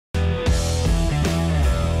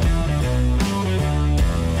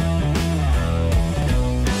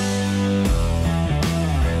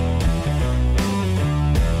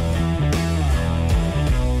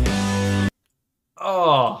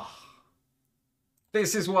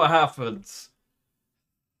This is what happens.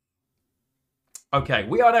 Okay,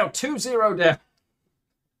 we are now 2-0 down.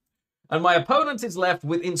 And my opponent is left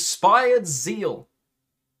with Inspired Zeal.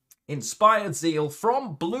 Inspired Zeal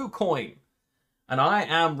from Blue Coin. And I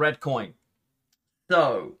am Red Coin.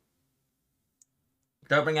 So,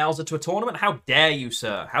 don't bring Alza to a tournament? How dare you,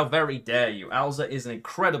 sir? How very dare you? Alza is an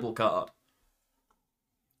incredible card.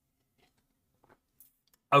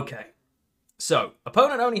 Okay. So,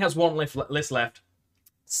 opponent only has one list left.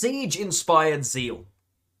 Siege Inspired Zeal.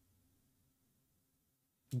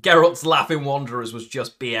 Geralt's Laughing Wanderers was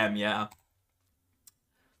just BM, yeah.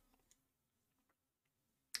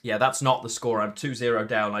 Yeah, that's not the score. I'm 2-0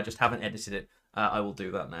 down. I just haven't edited it. I will do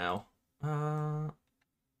that now.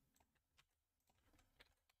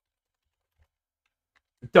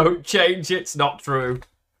 Don't change it. It's not true.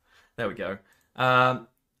 There we go.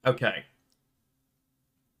 Okay.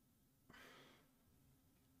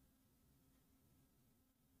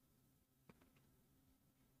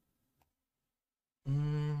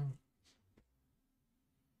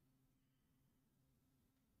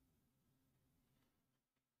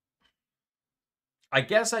 I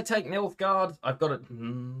guess I take Nilfgaard. I've got it.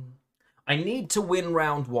 I need to win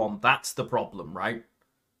round one. That's the problem, right?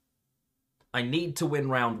 I need to win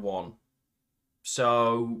round one.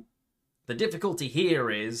 So the difficulty here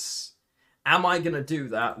is, am I going to do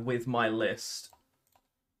that with my list?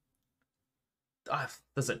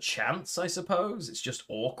 There's a chance, I suppose. It's just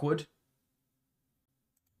awkward.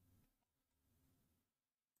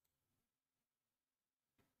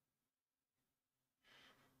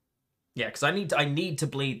 Yeah, because I need to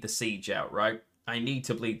bleed the siege out, right? I need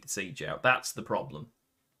to bleed the siege out. That's the problem.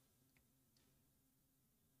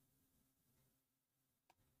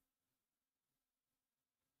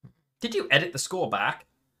 Did you edit the score back?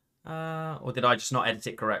 Or did I just not edit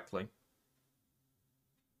it correctly?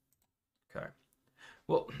 Okay.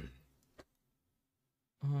 Well,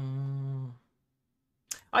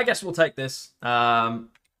 I guess we'll take this.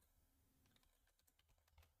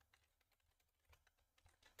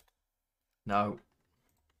 No.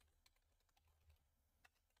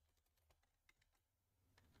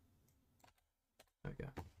 Okay.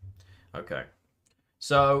 Okay.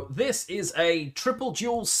 So this is a triple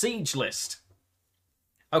dual siege list.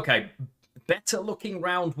 Okay. Better looking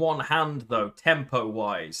round one hand, though,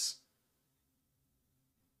 tempo-wise.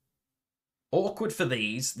 Awkward for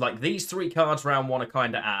these. Like, these three cards round one are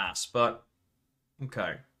kind of ass, but...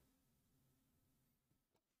 Okay.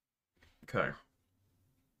 Okay.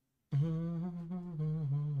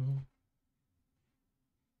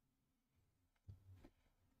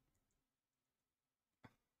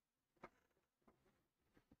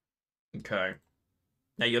 Okay.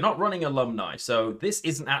 Now, you're not running alumni, so this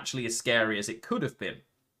isn't actually as scary as it could have been.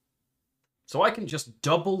 So I can just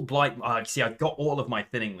double blight... see, I've got all of my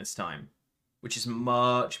thinning this time, which is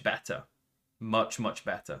much better. Much, much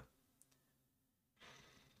better.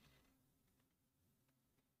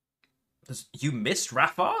 You missed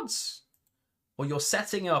Raffards? Or you're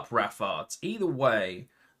setting up Raffards? Either way,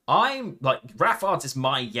 I'm... Like, Raffards is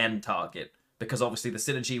my yen target, because obviously the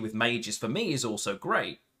synergy with mages for me is also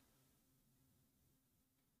great.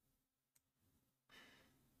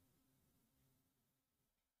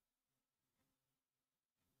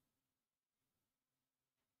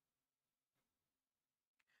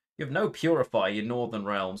 You have no Purify in Northern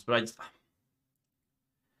Realms, but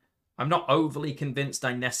I'm not overly convinced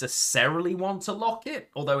I necessarily want to lock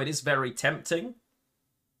it, although it is very tempting.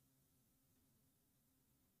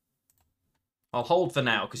 I'll hold for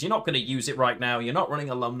now, because you're not going to use it right now. You're not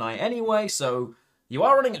running Alumni anyway, so you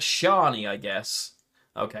are running a Shani, I guess.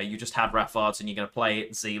 Okay, you just had Raffards and you're going to play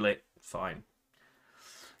it, seal it. Fine.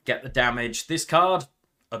 Get the damage. This card,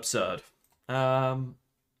 absurd.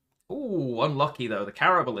 Ooh, unlucky, though. The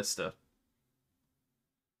Carabalista.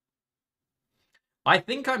 I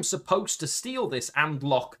think I'm supposed to steal this and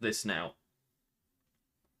lock this now.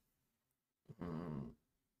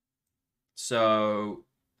 So,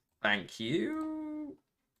 thank you.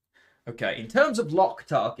 Okay, in terms of lock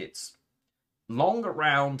targets, long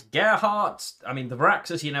around Gerhardt. I mean, the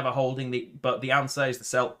Varaxas you're never holding, but the Ansays, the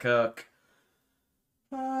Selkirk.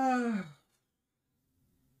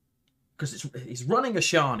 Because he's running a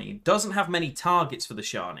Shani. Doesn't have many targets for the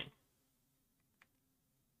Shani.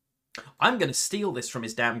 I'm going to steal this from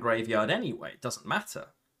his damn graveyard anyway. It doesn't matter.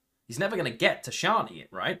 He's never going to get to Shani it,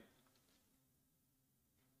 right?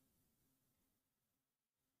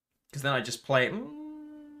 Because then I just play it.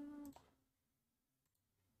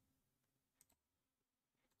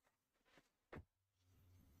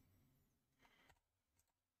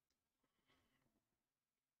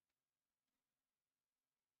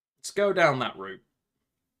 Let's go down that route.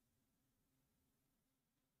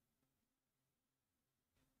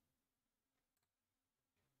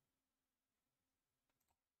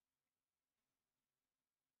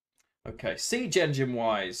 Okay, siege engine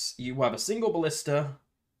wise, you have a single ballista.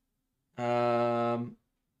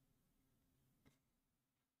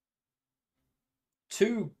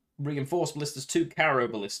 Two reinforced ballistas, two Caro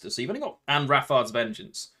ballistas. So you've only got and Rathard's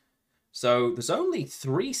Vengeance. So there's only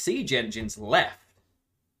 3 siege engines left.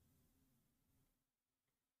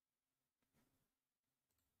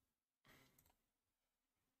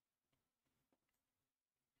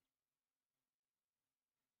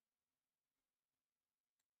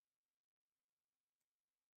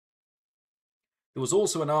 There was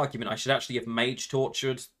also an argument I should actually have Mage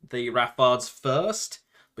Tortured the Rathards first,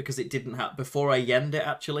 because it didn't have... Before I yenned it,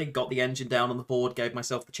 actually, got the engine down on the board, gave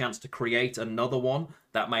myself the chance to create another one.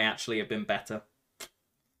 That may actually have been better.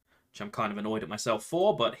 Which I'm kind of annoyed at myself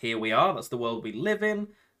for, but here we are. That's the world we live in.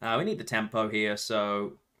 We need the tempo here,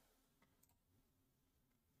 so...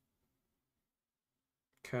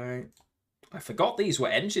 Okay. I forgot these were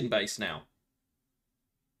engine-based now.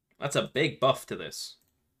 That's a big buff to this.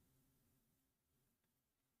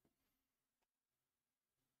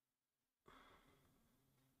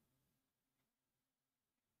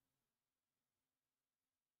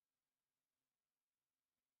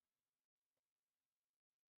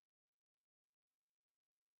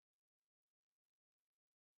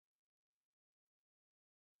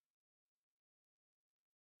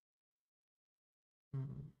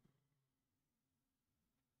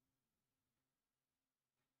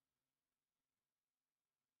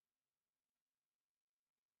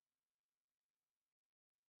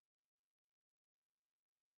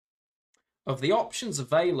 Of the options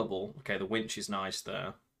available, okay, the winch is nice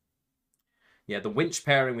there. Yeah, the winch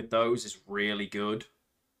pairing with those is really good.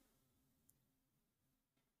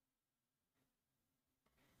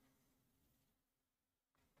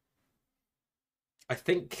 I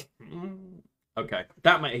think... Okay,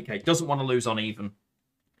 that may... Okay, doesn't want to lose on even.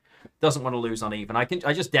 Doesn't want to lose on even. I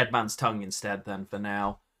just Dead Man's Tongue instead then for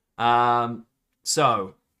now.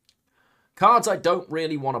 So, cards I don't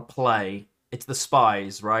really want to play. It's the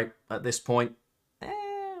Spies, right? At this point.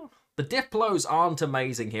 The Diplos aren't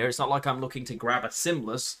amazing here. It's not like I'm looking to grab a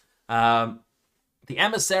Simless. The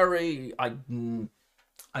Emissary, I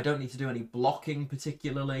don't need to do any blocking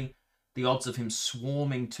particularly. The odds of him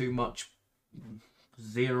swarming too much,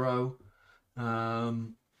 0.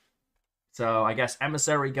 So I guess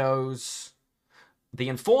Emissary goes. The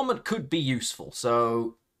Informant could be useful,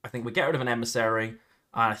 so I think we get rid of an Emissary.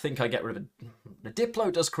 I think I get rid of the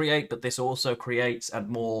Diplo does create, but this also creates, and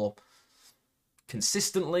more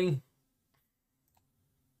consistently.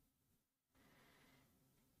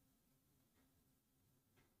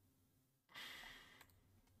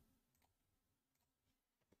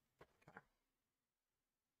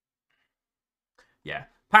 Yeah,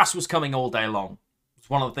 pass was coming all day long. It's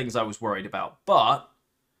one of the things I was worried about, but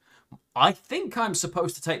I think I'm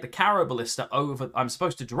supposed to take the Caro Ballista over... I'm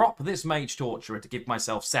supposed to drop this Mage Torturer to give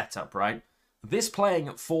myself setup, right? This playing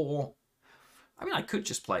at 4... I mean, I could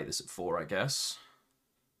just play this at 4, I guess.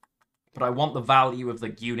 But I want the value of the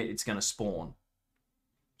unit it's going to spawn.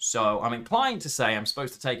 So I'm inclined to say I'm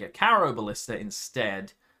supposed to take a Caro Ballista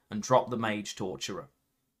instead and drop the Mage Torturer.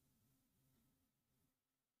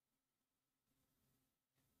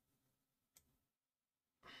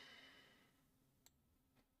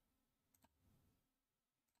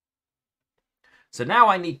 So now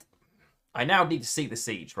I now need to see the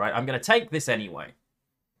siege, right? I'm going to take this anyway.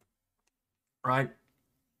 Right?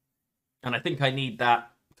 And I think I need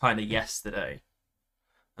that kind of yesterday.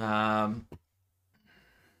 Yeah,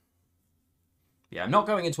 I'm not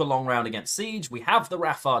going into a long round against Siege. We have the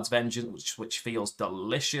Rathard's Vengeance, which feels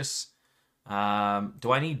delicious. Do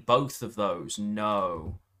I need both of those?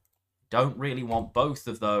 No. Don't really want both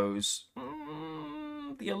of those.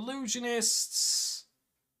 The Illusionists...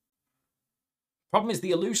 Problem is,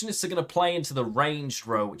 the Illusionists are going to play into the ranged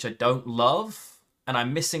row, which I don't love. And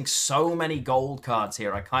I'm missing so many gold cards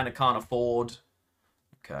here. I kind of can't afford...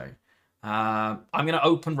 Okay. I'm going to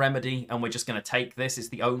open Remedy, and we're just going to take this. It's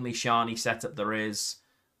the only Shani setup there is.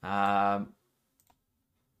 Yeah.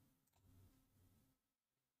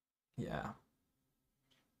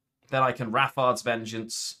 Then I can Rathard's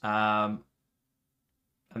Vengeance. And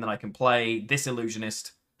then I can play this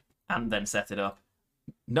Illusionist and then set it up.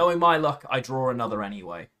 Knowing my luck, I draw another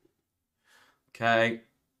anyway. Okay.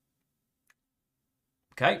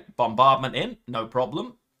 Okay, Bombardment in, no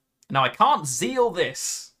problem. Now, I can't Zeal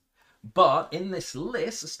this, but in this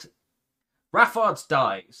list, Rathard's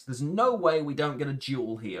dies. There's no way we don't get a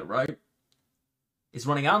duel here, right? It's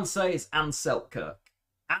running Ansays and Selkirk.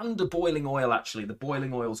 And a Boiling Oil, actually. The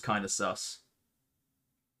Boiling Oil's kind of sus.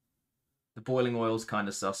 The Boiling Oil's kind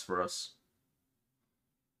of sus for us.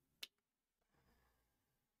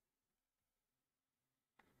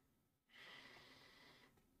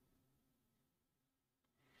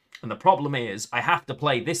 And the problem is, I have to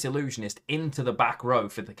play this Illusionist into the back row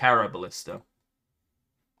for the Caraballista,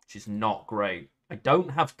 which is not great. I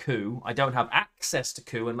don't have coup. I don't have access to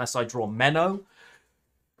coup unless I draw Menno.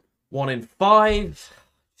 1 in 5.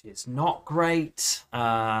 Which is not great.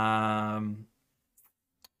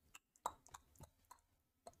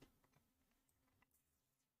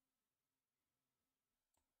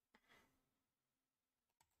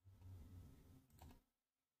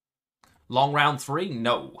 Long round 3?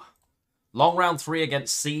 No. Long round 3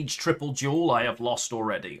 against Siege Triple Duel, I have lost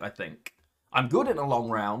already, I think. I'm good in a long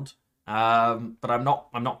round, but I'm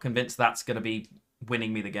not convinced that's going to be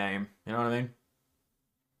winning me the game. You know what I mean?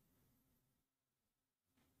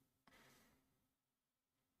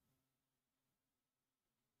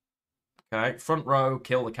 Okay, front row,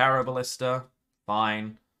 kill the Caraballista.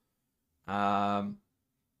 Fine. Yeah,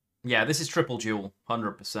 this is Triple Duel,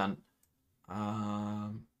 100%.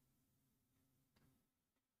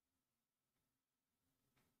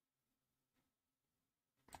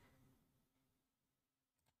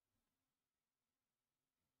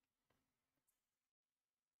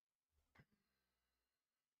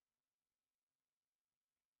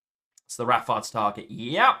 It's the Raffard's target.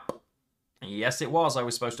 Yep. Yes, it was. I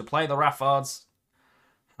was supposed to play the Raffards.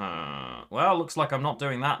 Well, looks like I'm not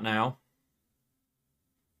doing that now.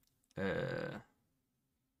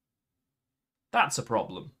 That's a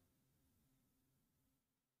problem.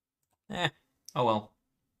 Oh well.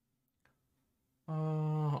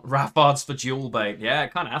 Raffards for dual bait. Yeah,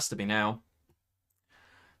 it kind of has to be now.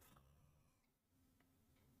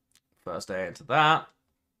 First day into that.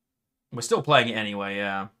 We're still playing it anyway,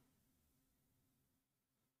 yeah.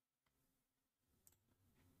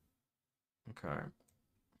 Okay.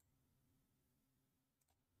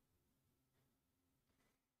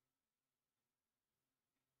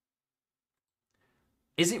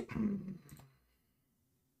 Is it...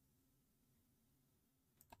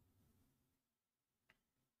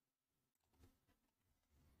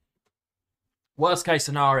 Worst case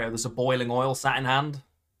scenario, there's a boiling oil sat in hand.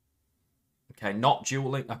 Okay, not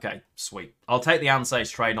dueling. Okay, sweet. I'll take the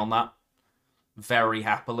Ansei's trade on that. Very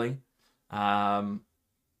happily.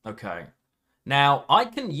 Okay. Now, I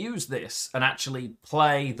can use this and actually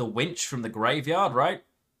play the Winch from the graveyard, right?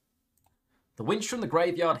 The Winch from the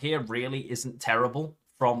graveyard here really isn't terrible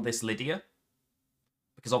from this Lydia.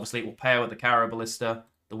 Because obviously it will pair with the Caraballista.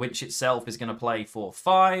 The Winch itself is going to play for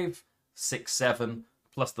 5, 6, 7,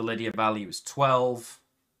 plus the Lydia value is 12.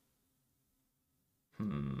 I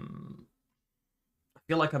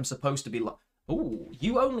feel like I'm supposed to be... Ooh,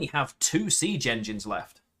 you only have 2 siege engines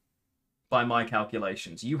left. By my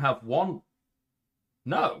calculations. You have 1...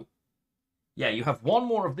 No. Yeah, you have 1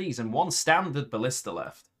 more of these and 1 standard ballista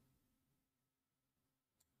left.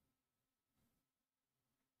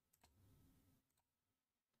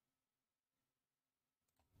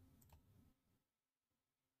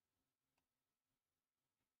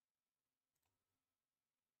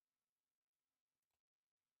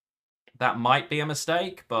 That might be a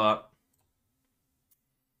mistake, but...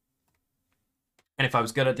 And if I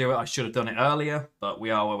was going to do it, I should have done it earlier, but we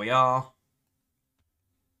are where we are.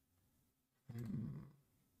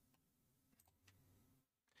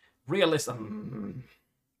 Realistic.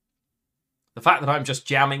 The fact that I'm just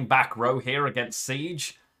jamming back row here against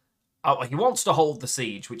Siege. Oh, he wants to hold the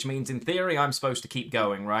Siege, which means in theory I'm supposed to keep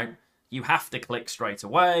going, right? You have to click straight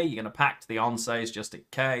away. You're going to pact the Onseis just in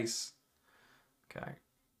case. Okay.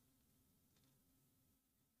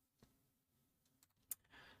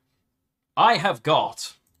 I have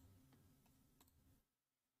got...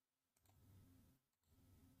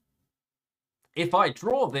 If I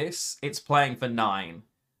draw this, it's playing for 9.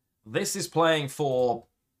 This is playing for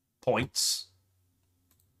points.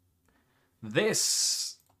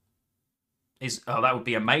 This is... Oh, that would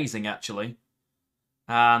be amazing, actually.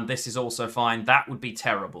 And this is also fine. That would be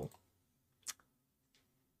terrible.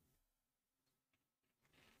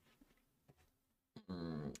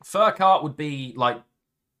 Furcart would be, like,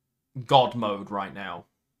 God mode right now.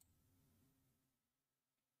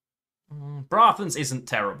 Brathens isn't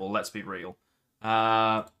terrible, let's be real.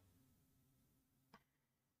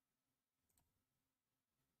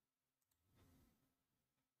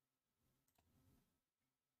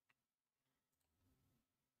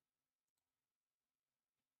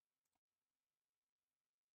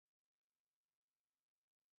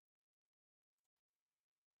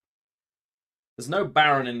 There's no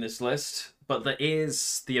Baron in this list, but there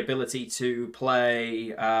is the ability to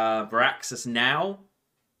play Varaxis now.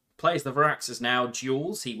 Plays the Varaxis now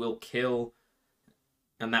duels, he will kill,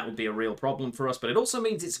 and that would be a real problem for us, but it also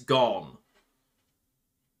means it's gone.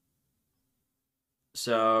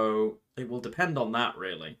 So it will depend on that,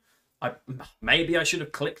 really. Maybe I should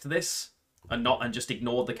have clicked this and just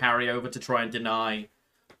ignored the carryover to try and deny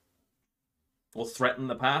or threaten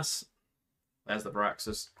the pass. There's the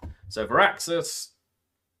Viraxis. So Viraxis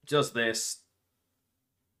does this.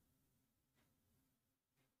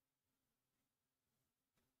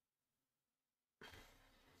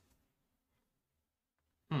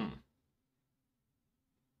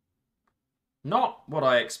 Not what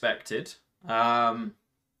I expected. I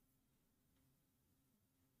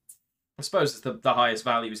suppose it's the highest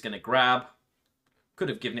value he's going to grab. Could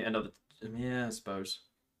have given it another... Yeah, I suppose.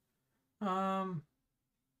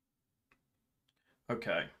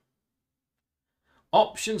 Okay.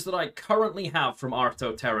 Options that I currently have from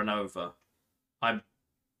Arto Terra Nova. I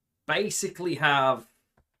basically have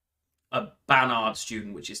a Banard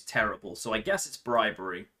student, which is terrible. So I guess it's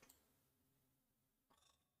bribery.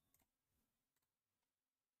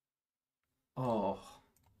 Oh.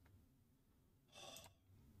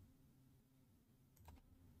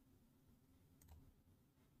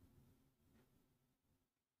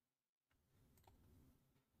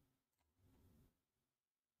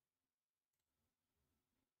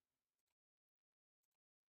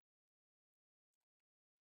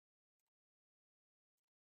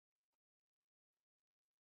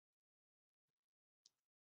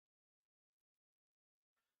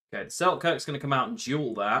 Okay, the Selkirk's going to come out and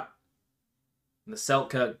duel that. And the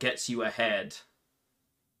Selkirk gets you ahead.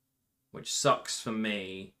 Which sucks for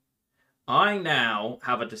me. I now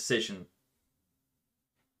have a decision.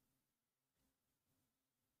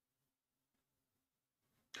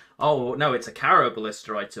 Oh, no, it's a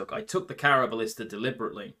Caraballista I took. I took the Caraballista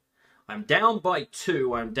deliberately. I'm down by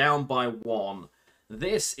 2. I'm down by 1.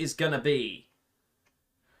 This is going to be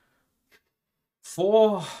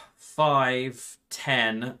 4, 5,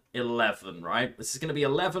 10, 11, right? This is going to be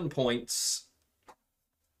 11 points.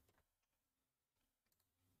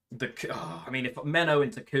 I mean, if Menno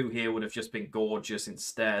into Coup here would have just been gorgeous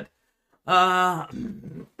instead.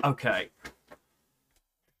 Okay.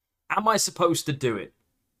 Am I supposed to do it?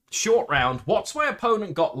 Short round. What's my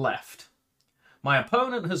opponent got left? My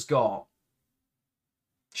opponent has got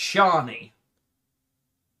Shani.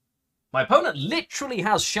 My opponent literally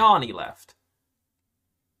has Shani left.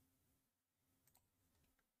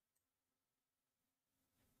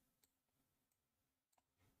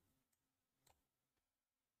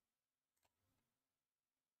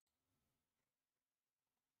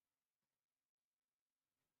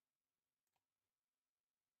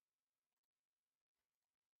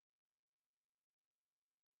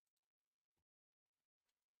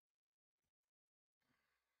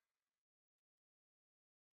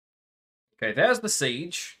 Okay, there's the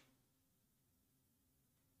siege.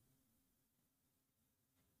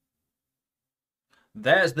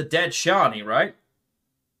 There's the dead Shani, right?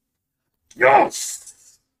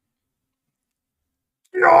 Yes!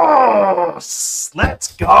 Yes!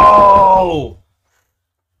 Let's go!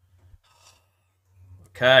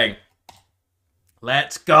 Okay.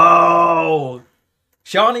 Let's go!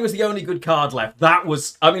 Shani was the only good card left. That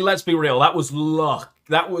was, I mean, let's be real. That was luck.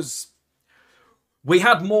 That was... We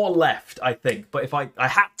had more left, I think. But if I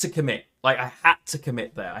had to commit. Like, I had to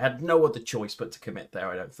commit there. I had no other choice but to commit there,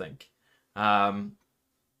 I don't think. Had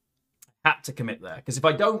to commit there. Because if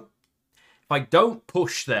I don't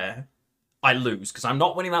push there, I lose. Because I'm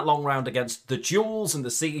not winning that long round against the duels and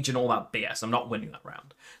the siege and all that BS. I'm not winning that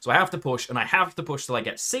round. So I have to push, and I have to push till I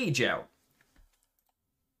get siege out.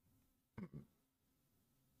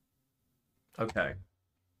 Okay.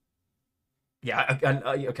 Yeah,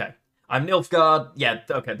 okay. I'm Nilfgaard. Yeah,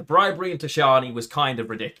 okay. The bribery into Shani was kind of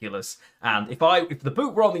ridiculous. And if the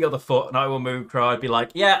boot were on the other foot and I were Mooncrow, I'd be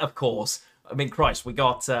like, yeah, of course. I mean, Christ, we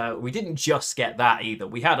didn't just get that either.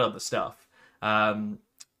 We had other stuff.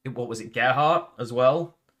 What was it, Gerhardt as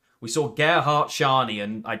well? We saw Gerhardt, Shani,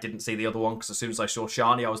 and I didn't see the other one because as soon as I saw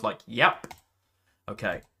Shani, I was like, yep.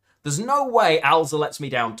 Okay. There's no way Alza lets me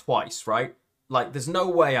down twice, right? Like, there's no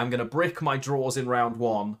way I'm going to brick my draws in round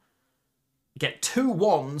 1, get 2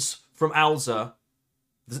 1s from Alza.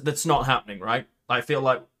 That's not happening, right? I feel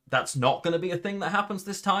like that's not going to be a thing that happens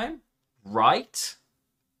this time, right?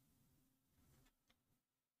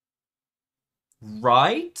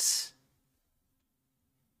 Right?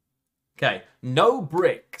 Okay, no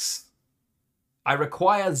bricks. I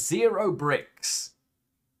require 0 bricks.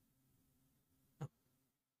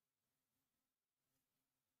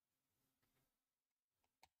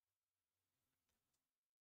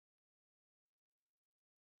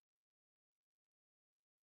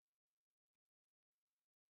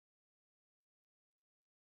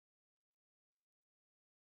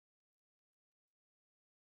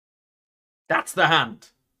 That's the hand.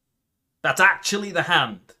 That's actually the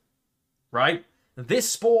hand. right? This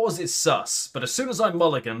Spores is sus, but as soon as I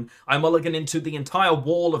mulligan into the entire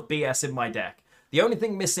wall of BS in my deck. The only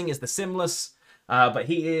thing missing is the Simless, but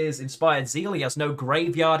he is Inspired Zeal. He has no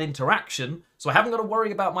graveyard interaction, so I haven't got to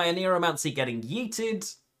worry about my Aneromancy getting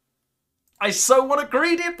yeeted. I so want to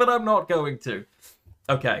greed it, but I'm not going to.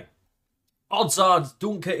 Okay. Odds are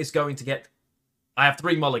Dunker is going to get... I have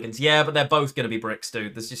 3 mulligans. Yeah, but they're both going to be bricks,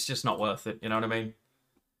 dude. This is just not worth it. You know what I mean?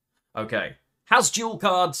 Okay. Has dual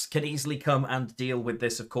cards, can easily come and deal with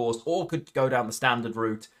this, of course, or could go down the standard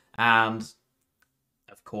route. And,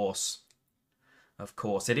 of course,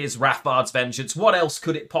 it is Rathbard's Vengeance. What else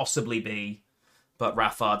could it possibly be but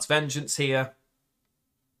Rathbard's Vengeance here?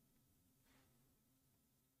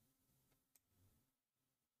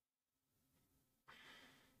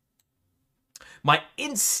 My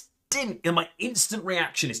instant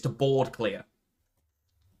reaction is to board clear.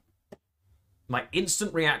 My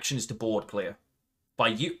instant reaction is to board clear. By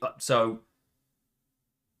you, so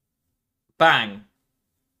bang,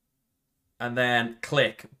 and then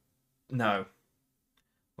click. No,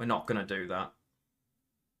 we're not going to do that.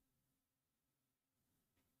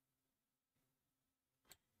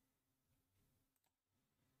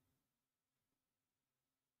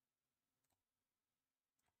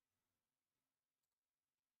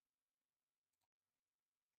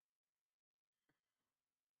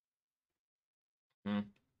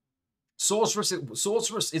 Sorceress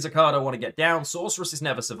is a card I want to get down. Sorceress is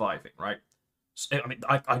never surviving, right? I mean,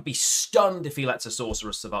 I'd be stunned if he lets a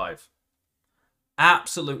Sorceress survive.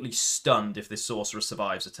 Absolutely stunned if this Sorceress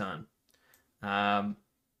survives a turn.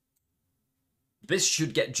 This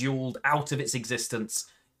should get dueled out of its existence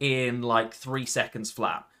in like 3 seconds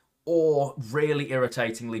flat. Or really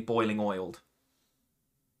irritatingly boiling oiled.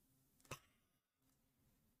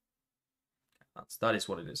 That is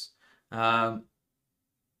what it is.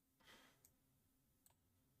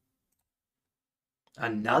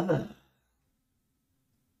 Another.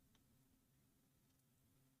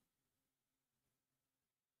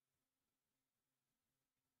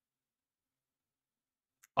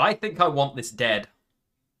 I think I want this dead.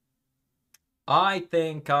 I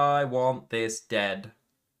think I want this dead.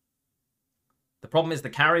 The problem is the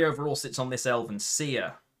carryover all sits on this Elven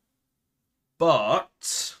Seer.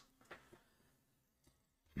 But...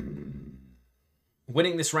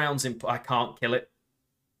 winning this round's I can't kill it.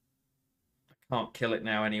 I can't kill it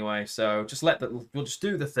now anyway, so just we'll just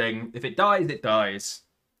do the thing. If it dies, it dies.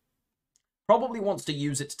 Probably wants to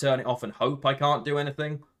use it to turn it off and hope I can't do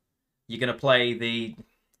anything. You're going to play the...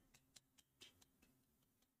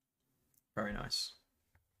 Very nice.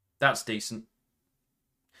 That's decent.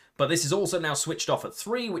 But this is also now switched off at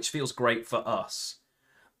 3, which feels great for us.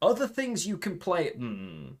 Other things you can play...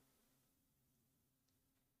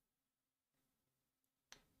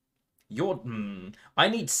 I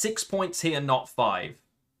need 6 points here, not 5.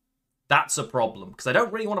 That's a problem, because I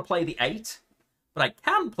don't really want to play the 8. But I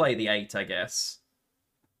can play the 8, I guess.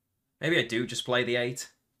 Maybe I do just play the 8.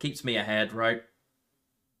 Keeps me ahead, right?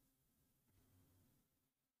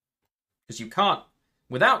 Because you can't...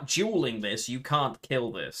 Without dueling this, you can't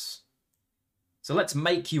kill this. So let's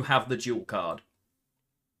make you have the duel card.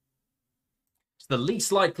 It's the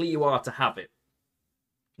least likely you are to have it.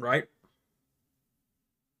 Right?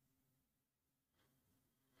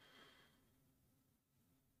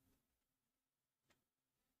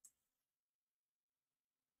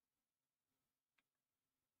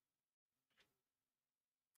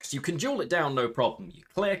 Because you can duel it down, no problem. You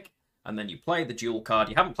click, and then you play the duel card.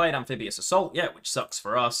 You haven't played Amphibious Assault yet, which sucks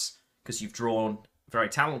for us, because you've drawn very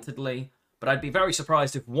talentedly. But I'd be very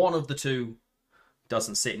surprised if one of the two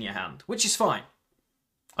doesn't sit in your hand, which is fine.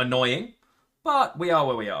 Annoying, but we are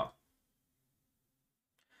where we are.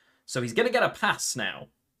 So he's going to get a pass now.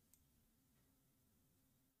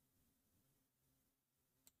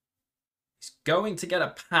 He's going to get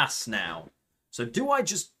a pass now. So do I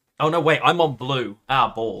just... Oh, no, wait, I'm on blue.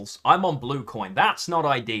 Ah, balls. I'm on blue coin. That's not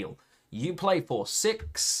ideal. You play for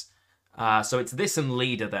 6. So it's this and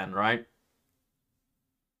leader then, right?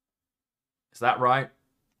 Is that right?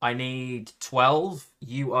 I need 12.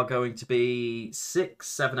 You are going to be 6,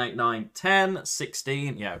 7, 8, 9, 10,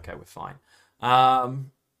 16. Yeah, okay, we're fine.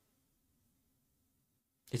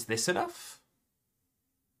 Is this enough?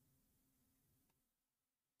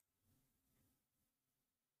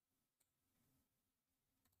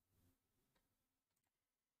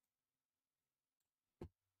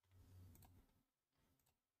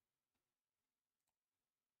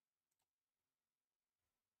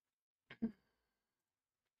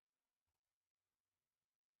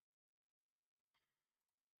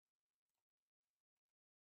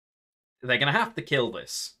 They're going to have to kill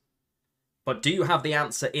this. But do you have the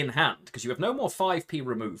answer in hand? Because you have no more 5p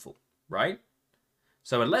removal, right?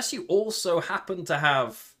 So unless you also happen to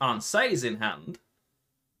have Ansei's in hand,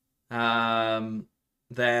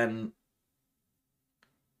 then...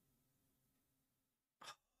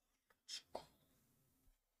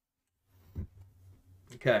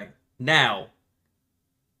 Okay, now,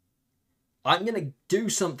 I'm going to do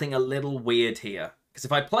something a little weird here. Because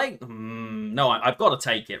if I play... no, I've got to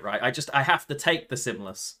take it, right? I have to take the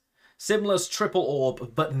Simless. Simless, triple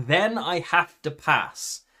orb, but then I have to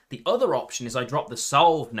pass. The other option is I drop the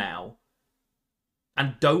solve now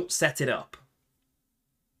and don't set it up.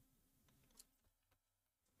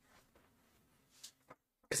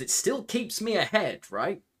 Because it still keeps me ahead,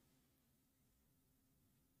 right?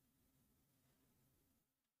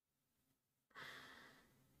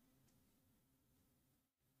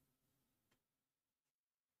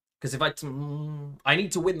 Because if I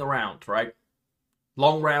need to win the round, right?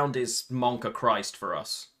 Long round is Monka Christ for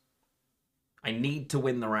us. I need to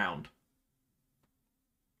win the round.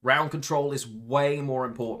 Round control is way more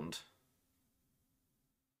important.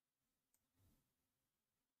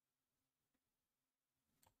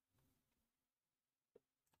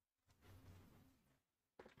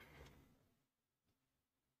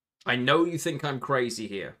 I know you think I'm crazy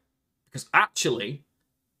here. Because actually,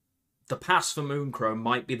 the pass for Mooncrow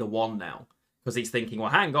might be the one now. Because he's thinking,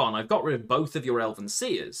 well, hang on, I've got rid of both of your Elven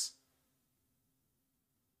Seers.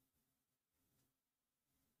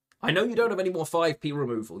 I know you don't have any more 5p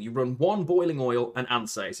removal. You run 1 Boiling Oil and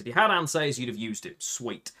Ansei's. If you had Ansei's, you'd have used it.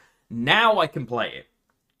 Sweet. Now I can play it.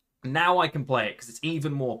 Now I can play it, because it's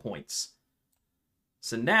even more points.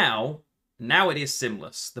 So now it is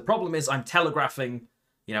Simless. The problem is I'm telegraphing,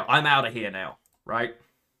 you know, I'm out of here now, right?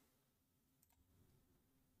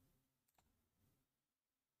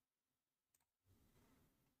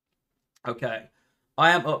 Okay.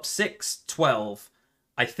 I am up 6-12.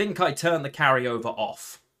 I think I turn the carryover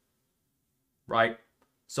off. Right?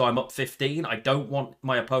 So I'm up 15. I don't want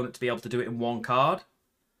my opponent to be able to do it in one card.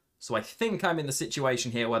 So I think I'm in the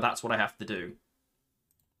situation here where that's what I have to do.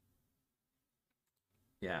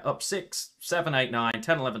 Yeah, up 6, 7, 8, 9,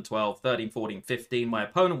 10, 11, 12, 13, 14, 15. My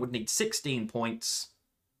opponent would need 16 points.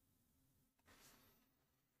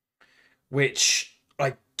 Which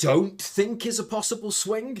I don't think is a possible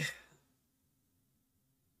swing.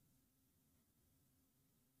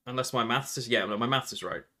 Unless my maths is... Yeah, no, my maths is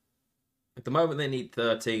right. At the moment, they need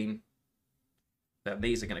 13. Then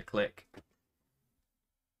these are going to click.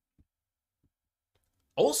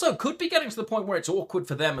 Also, could be getting to the point where it's awkward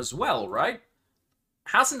for them as well, right?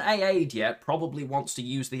 Hasn't AA'd yet. Probably wants to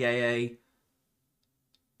use the AA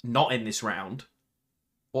not in this round.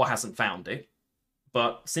 Or hasn't found it.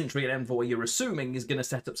 But Sentry and Envoy, you're assuming, is going to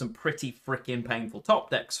set up some pretty frickin' painful top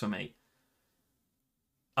decks for me.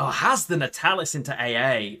 Oh, has the Natalis into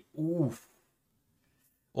AA. Oof.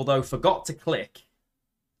 Although, forgot to click.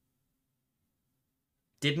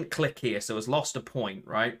 Didn't click here, so has lost a point,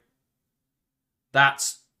 right?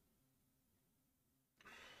 That's...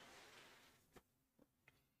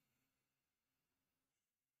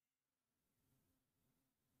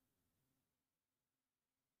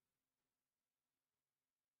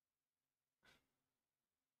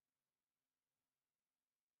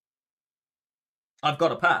 I've got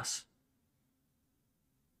to pass.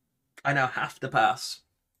 I now have to pass.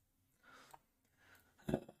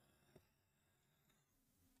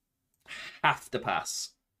 Have to pass.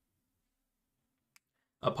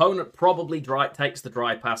 Opponent probably takes the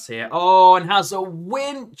dry pass here. Oh, and has a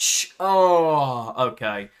winch. Oh,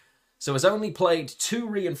 okay. So has only played 2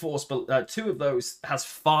 reinforced, 2 of those has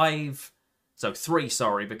 5. So 3,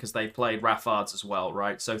 sorry, because they played Raffards as well,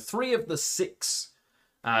 right? So 3 of the 6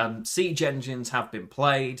 siege engines have been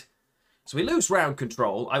played. So we lose round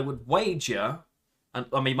control. I would wager, and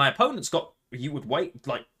I mean, my opponent's got, you would wait,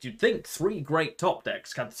 like, you'd think 3 great top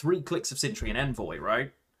decks, had 3 clicks of Sentry and Envoy,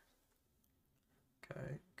 right?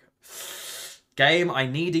 Okay. Game, I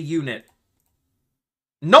need a unit.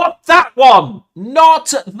 Not that one!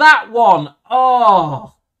 Not that one!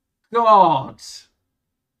 Oh, God.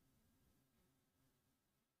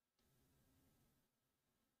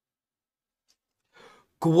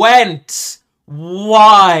 Gwent!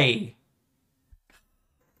 Why?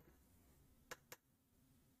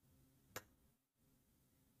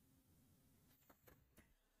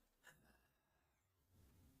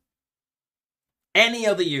 Any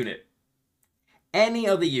other unit. Any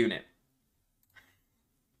other unit.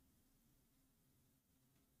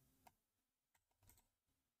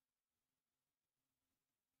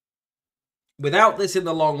 Without this in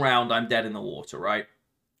the long round, I'm dead in the water, right?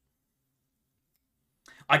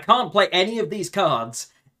 I can't play any of these cards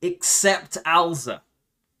except Alza.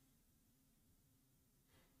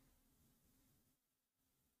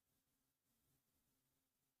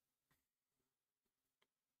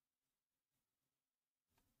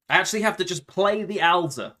 I actually have to just play the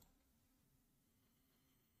Alza.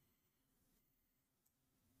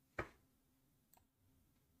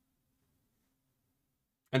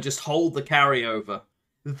 And just hold the carryover.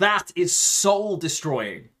 That is soul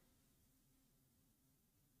destroying.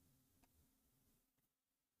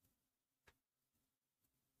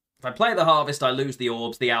 If I play the Harvest, I lose the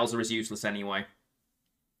orbs. The Alza is useless anyway.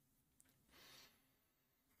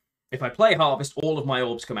 If I play Harvest, all of my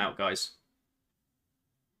orbs come out, guys.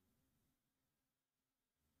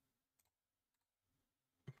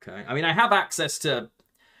 Okay. I mean, I have access to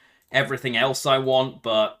everything else I want,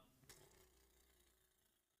 but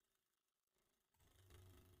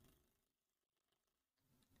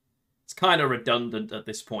it's kind of redundant at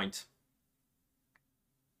this point.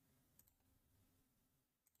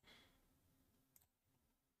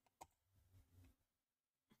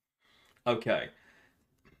 Okay.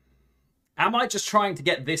 Am I just trying to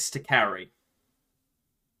get this to carry?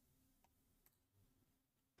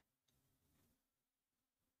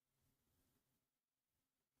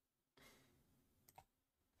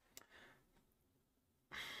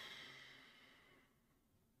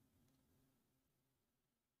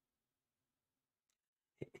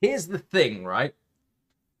 Here's the thing, right?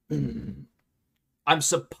 I'm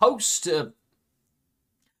supposed to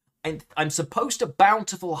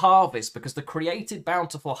Bountiful Harvest because the created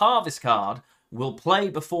Bountiful Harvest card will play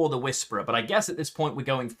before the Whisperer, but I guess at this point we're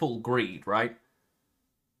going full greed, right?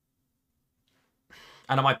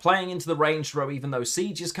 And am I playing into the range row even though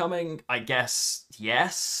Siege is coming? I guess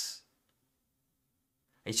yes.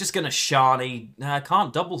 It's just going to Shani. Nah, I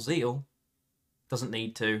can't double Zeal. Doesn't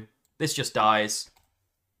need to. This just dies.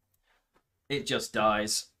 It just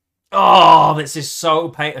dies. Oh, this is so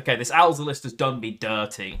pain. Okay, this Alza list has done me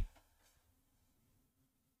dirty.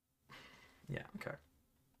 Yeah, okay.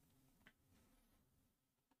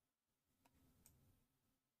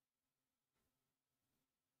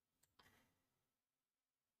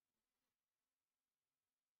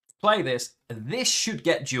 Play this. This should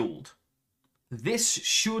get dueled. This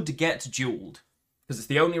should get dueled. Because it's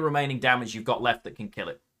the only remaining damage you've got left that can kill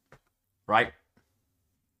it. Right?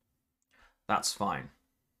 That's fine.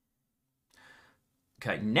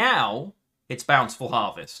 Okay, now it's Bountiful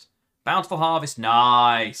Harvest. Bountiful Harvest,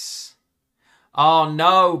 nice. Oh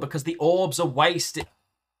no, because the orbs are wasted.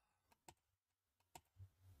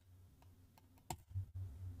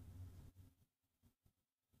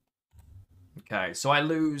 Okay, so I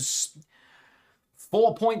lose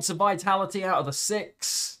 4 points of vitality out of the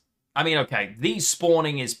 6. I mean, okay, these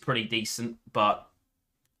spawning is pretty decent, but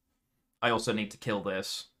I also need to kill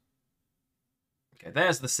this. Okay,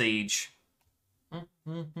 there's the siege.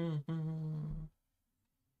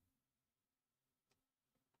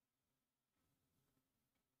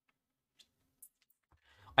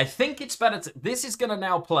 I think it's better to... This is going to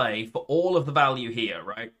now play for all of the value here,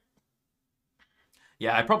 right?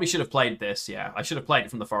 Yeah, I probably should have played this, yeah. I should have played it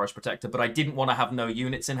from the Forest Protector, but I didn't want to have no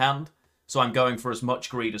units in hand, so I'm going for as much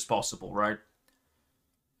greed as possible, right?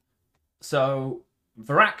 So,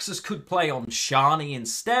 Varaxas could play on Shani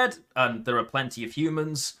instead, and there are plenty of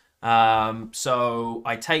humans. So,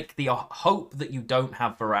 I take the hope that you don't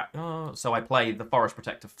have Varaxas. So, I play the Forest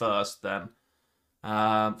Protector first, then.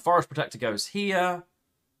 Forest Protector goes here.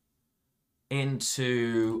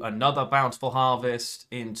 Into another Bountiful Harvest.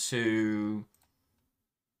 Into...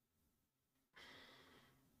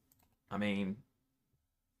 I mean...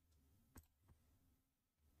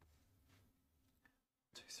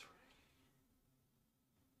 2, 3.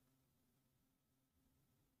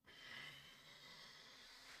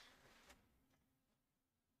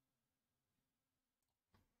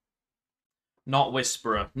 Not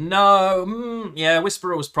Whisperer. No, yeah,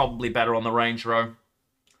 Whisperer was probably better on the range row.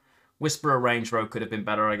 Whisperer range row could have been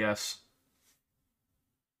better, I guess.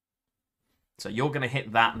 So you're going to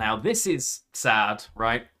hit that now. This is sad,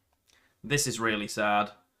 right? This is really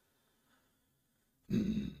sad.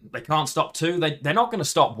 They can't stop 2. They're not going to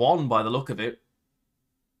stop 1 by the look of it.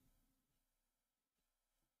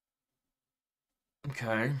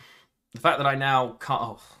 Okay. The fact that I now can't...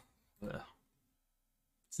 Oh,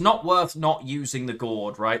 it's not worth not using the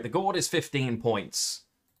Gourd, right? The Gourd is 15 points.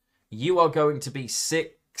 You are going to be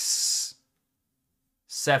 6,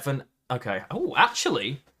 7... Okay. Oh,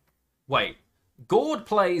 actually... Wait. Gourd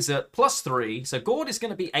plays at +3, so Gourd is going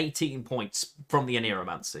to be 18 points from the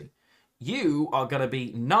Aneromancy. You are going to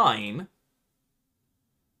be 9,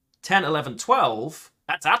 10, 11, 12.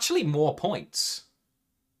 That's actually more points.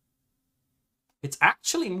 It's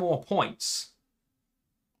actually more points.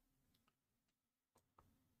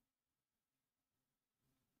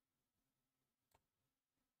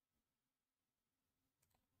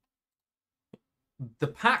 The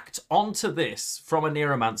pact onto this from a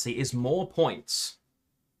Neuromancy is more points.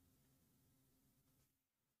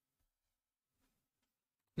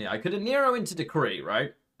 Yeah, I could have Nero into Decree,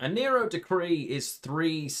 right? A Nero Decree is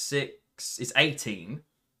 3, 6, is 18.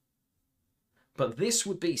 But this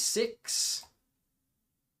would be 6...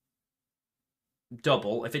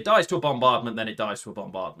 double. If it dies to a bombardment, then it dies to a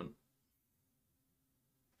bombardment.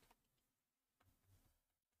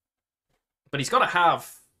 But he's got to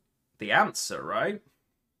have the answer, right?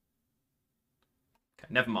 Okay,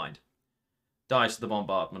 never mind. Dies to the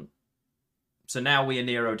bombardment. So now we are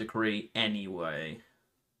Nero Decree anyway.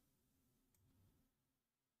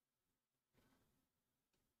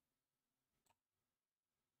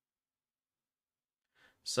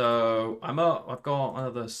 So I'm up. I've got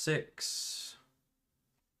another 6.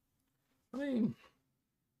 I mean,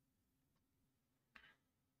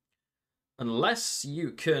 unless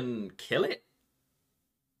you can kill it.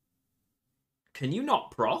 Can you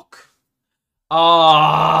not proc?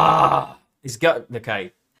 Ah, he's got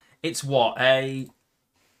okay. It's what a.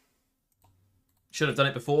 Should have done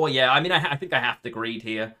it before. Yeah, I mean, I think I have to greed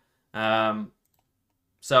here.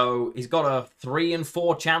 So he's got a 3 and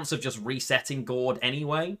 4 chance of just resetting Gord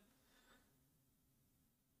anyway,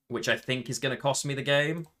 which I think is going to cost me the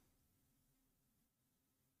game.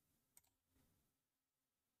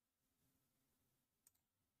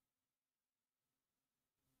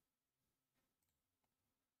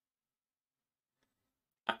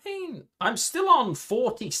 I mean, I'm still on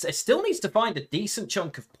 40. It still needs to find a decent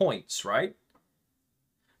chunk of points, right?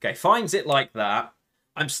 Okay, finds it like that.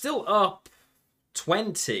 I'm still up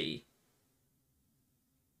 20.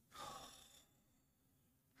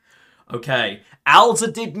 Okay,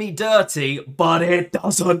 Alza did me dirty, but it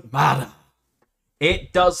doesn't matter.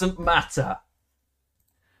 It doesn't matter.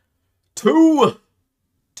 2-2.